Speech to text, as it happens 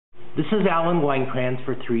This is Weinkrantz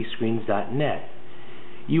for 3screens.net.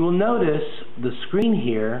 You will notice the screen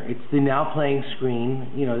here, it's the now playing screen,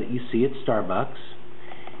 that you see at Starbucks.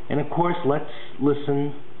 And of course, let's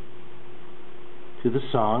listen to the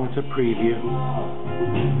song. It's a preview.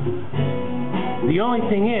 The only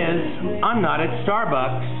thing is, I'm not at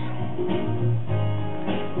Starbucks.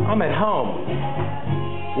 I'm at home,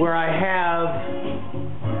 where I have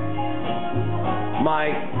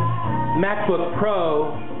my MacBook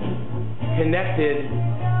Pro connected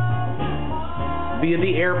via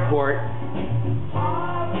the airport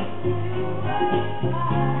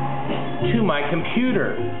to my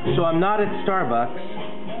computer. So I'm not at Starbucks.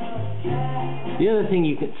 The other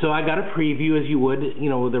thing so I got a preview as you would,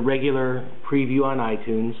 with a regular preview on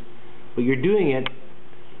iTunes, but you're doing it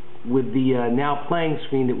with the now playing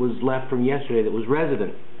screen that was left from yesterday that was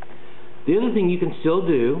resident. The other thing you can still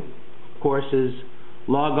do, of course, is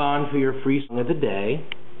log on for your free song of the day.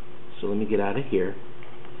 So let me get out of here.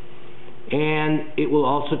 And it will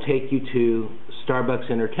also take you to Starbucks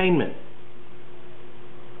Entertainment.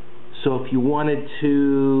 So if you wanted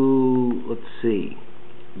to, let's see,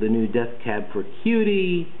 the new Death Cab for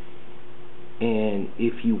Cutie, and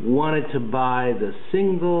if you wanted to buy the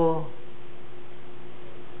single,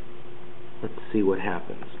 let's see what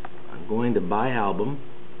happens. I'm going to buy album,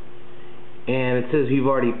 and it says you've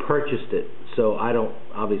already purchased it, so I don't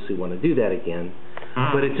obviously want to do that again.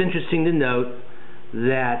 But it's interesting to note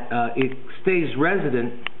that it stays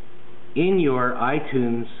resident in your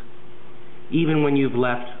iTunes even when you've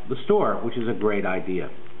left the store, which is a great idea.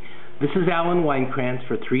 This is Weinkrantz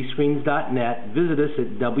for 3screens.net. Visit us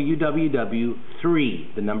at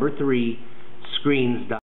www.3screens.net.